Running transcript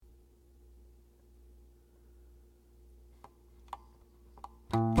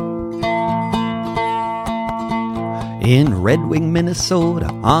In Red Wing, Minnesota,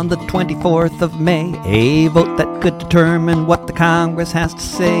 on the 24th of May, a vote that could determine what the Congress has to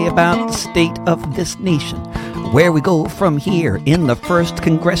say about the state of this nation. Where we go from here, in the 1st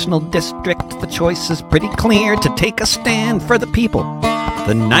Congressional District, the choice is pretty clear: to take a stand for the people,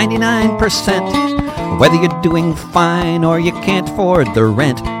 the 99%. Whether you're doing fine or you can't afford the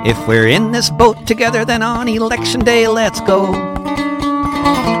rent, if we're in this boat together, then on Election Day, let's go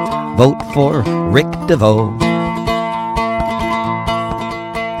vote for Rick DeVoe.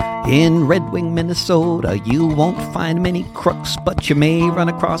 In Red Wing, Minnesota, you won't find many crooks, but you may run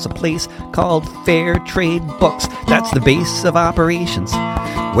across a place called Fair Trade Books. That's the base of operations,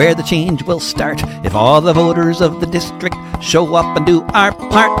 where the change will start if all the voters of the district show up and do our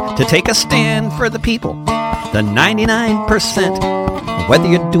part to take a stand for the people, the 99%. Whether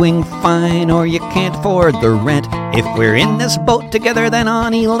you're doing fine or you can't afford the rent, if we're in this boat together, then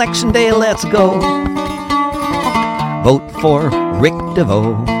on Election Day, let's go vote for Rick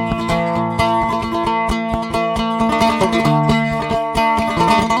DeVoe.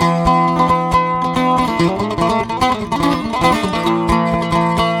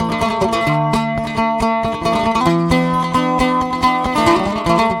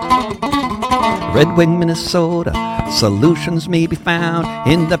 Red Wing, Minnesota, solutions may be found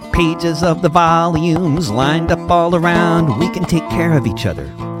in the pages of the volumes lined up all around. We can take care of each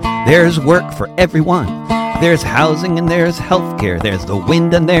other. There's work for everyone. There's housing and there's healthcare. There's the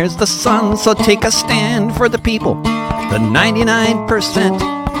wind and there's the sun. So take a stand for the people, the 99%.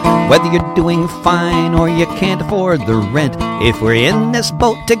 Whether you're doing fine or you can't afford the rent, if we're in this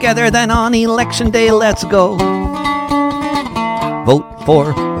boat together, then on Election Day, let's go vote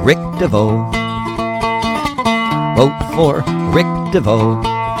for Rick DeVoe. Vote for Rick DeVoe.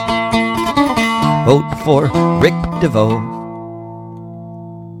 Vote for Rick DeVoe.